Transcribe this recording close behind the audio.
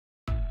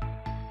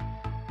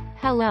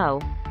Hello,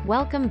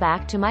 welcome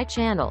back to my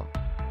channel.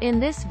 In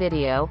this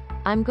video,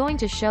 I'm going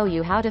to show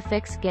you how to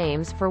fix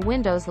Games for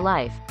Windows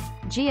Life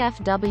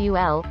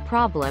 (GFWL)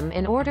 problem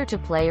in order to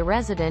play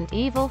Resident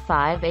Evil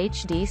 5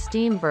 HD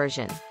Steam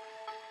version.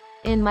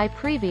 In my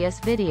previous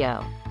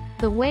video,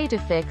 the way to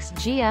fix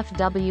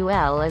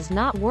GFWL is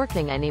not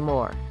working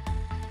anymore.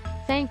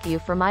 Thank you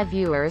for my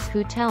viewers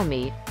who tell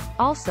me.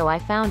 Also, I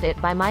found it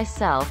by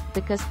myself,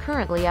 because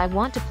currently I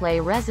want to play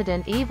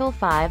Resident Evil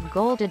 5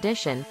 Gold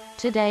Edition,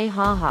 today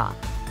haha.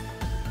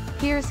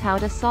 Here's how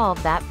to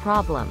solve that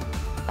problem.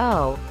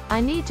 Oh,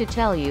 I need to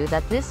tell you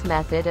that this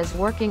method is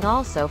working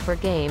also for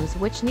games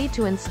which need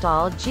to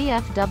install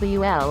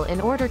GFWL in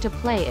order to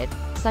play it,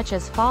 such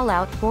as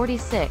Fallout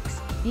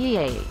 46,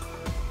 yay.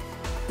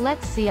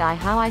 Let's see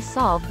how I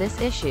solve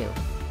this issue.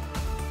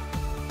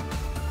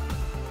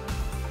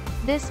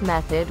 This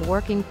method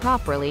working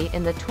properly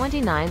in the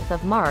 29th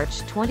of March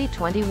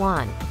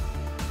 2021.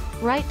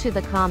 Write to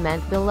the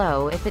comment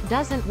below if it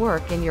doesn't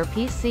work in your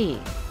PC.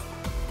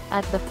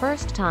 At the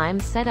first time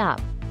set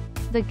up,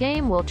 the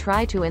game will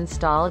try to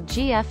install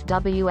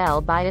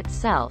GFWL by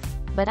itself,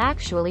 but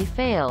actually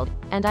failed,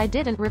 and I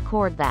didn't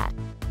record that.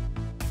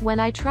 When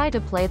I try to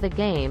play the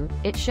game,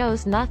 it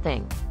shows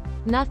nothing.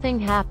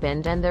 Nothing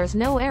happened and there's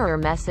no error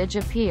message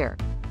appear.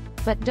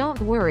 But don't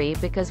worry,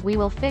 because we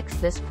will fix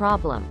this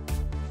problem.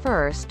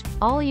 First,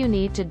 all you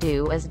need to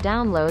do is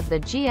download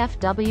the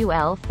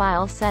GFWL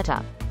file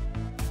setup.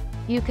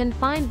 You can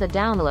find the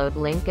download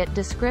link at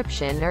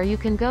description, or you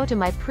can go to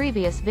my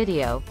previous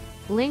video,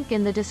 link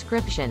in the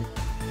description.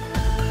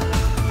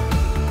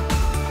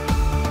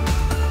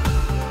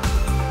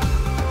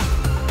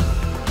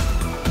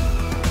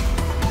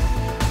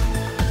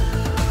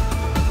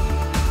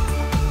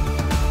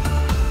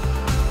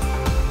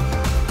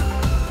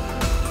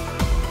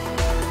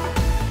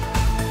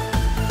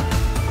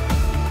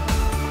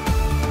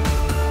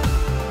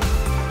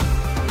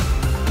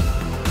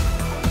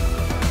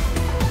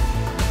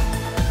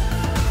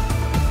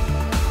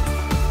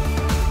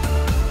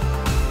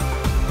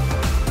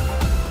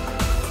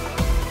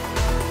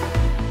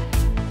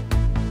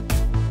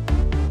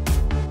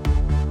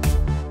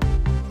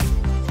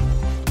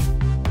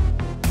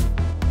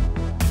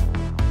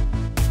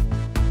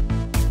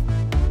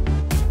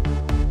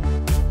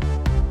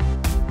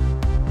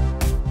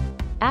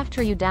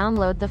 After you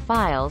download the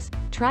files,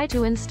 try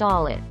to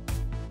install it.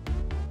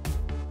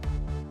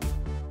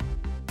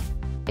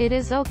 It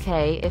is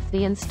okay if the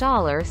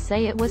installer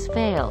say it was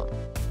failed.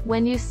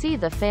 When you see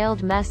the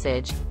failed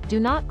message, do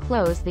not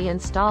close the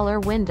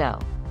installer window,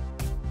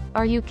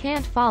 or you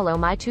can't follow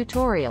my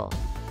tutorial.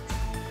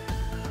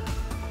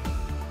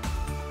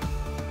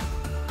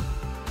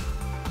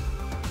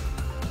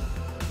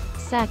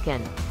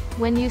 Second,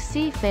 when you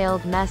see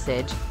failed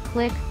message,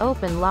 click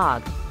Open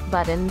Log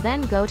button,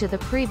 then go to the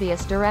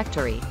previous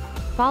directory.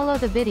 Follow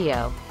the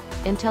video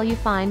until you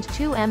find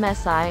two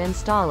MSI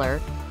installer,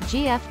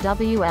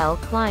 GFWL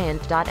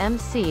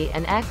client.mc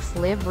and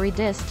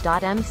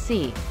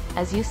xlibredist.mc,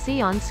 as you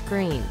see on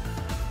screen.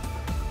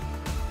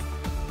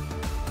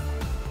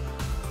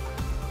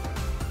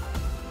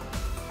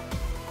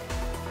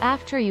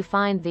 After you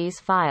find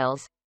these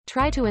files,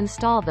 try to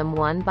install them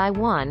one by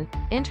one,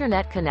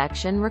 internet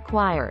connection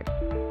required.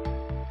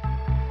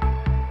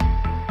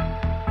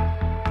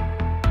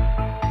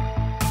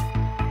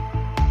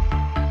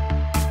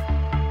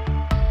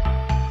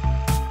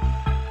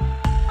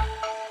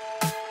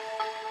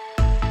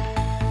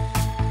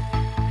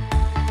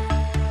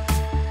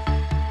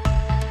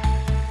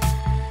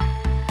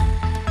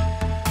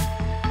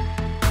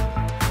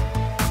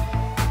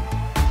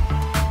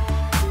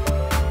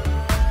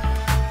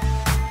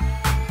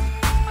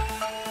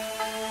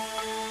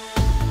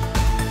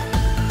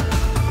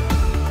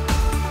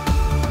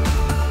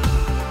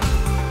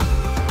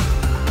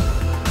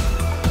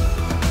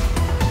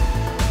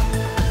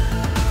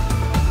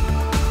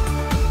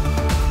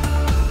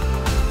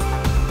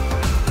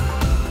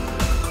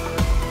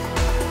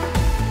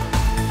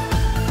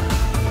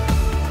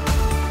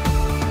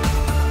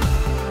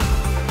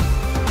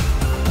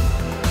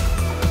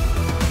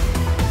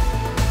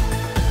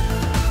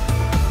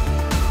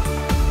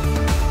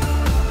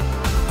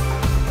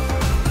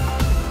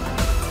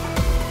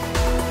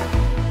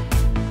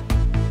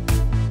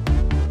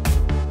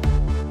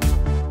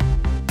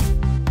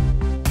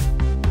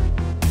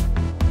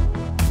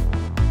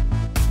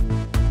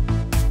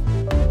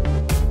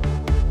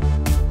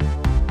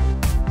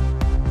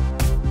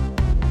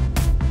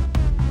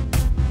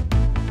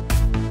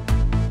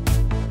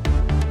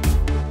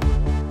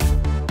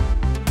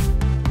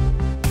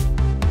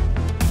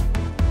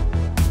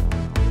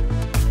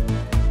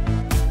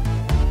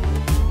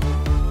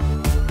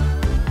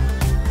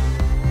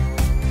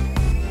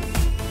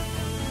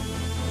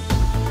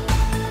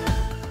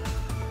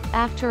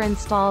 After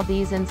install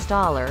these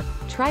installer,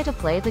 try to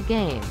play the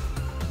game.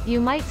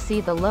 You might see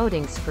the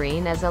loading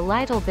screen as a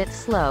little bit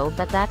slow,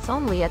 but that's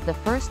only at the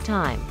first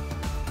time.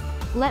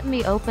 Let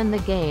me open the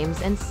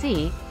games and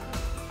see.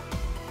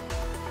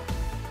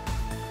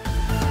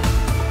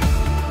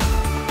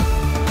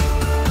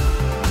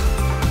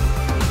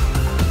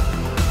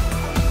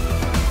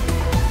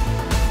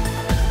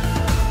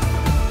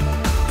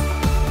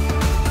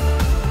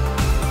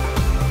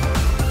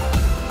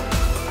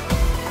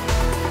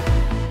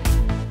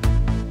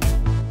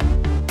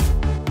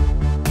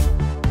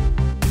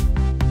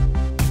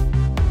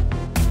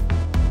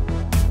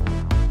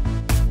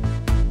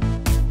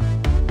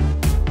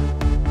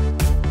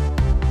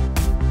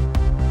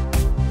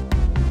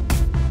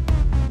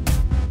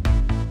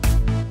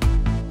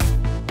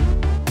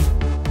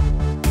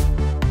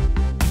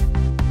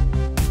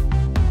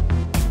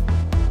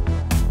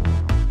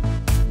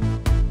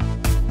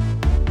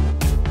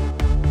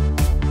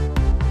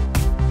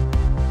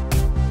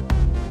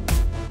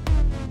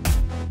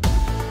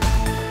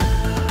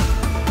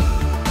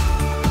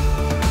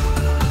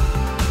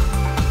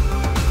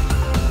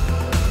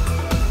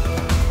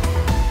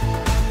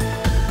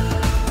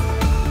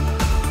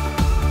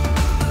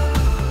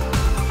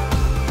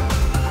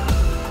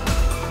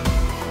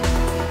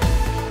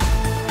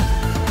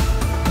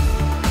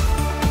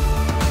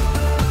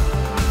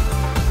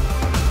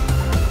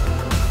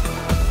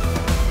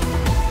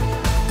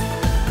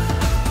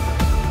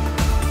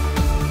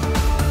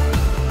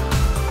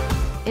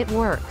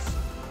 works.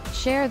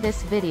 Share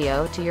this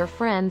video to your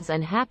friends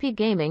and happy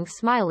gaming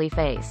smiley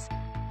face.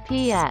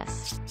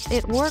 PS.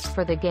 It work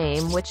for the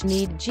game which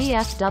need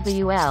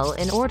GFWL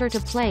in order to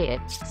play it,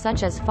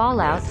 such as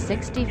Fallout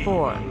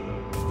 64.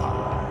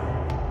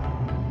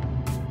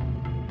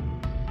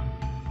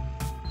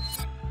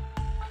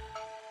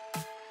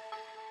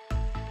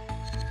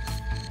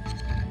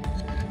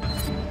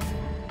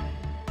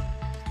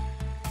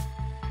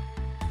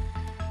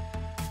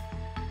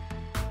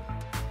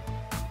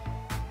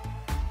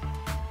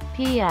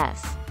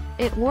 PS.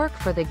 It work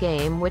for the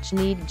game which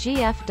need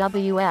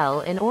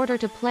GFWL in order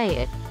to play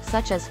it,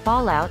 such as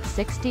Fallout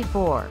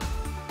 64.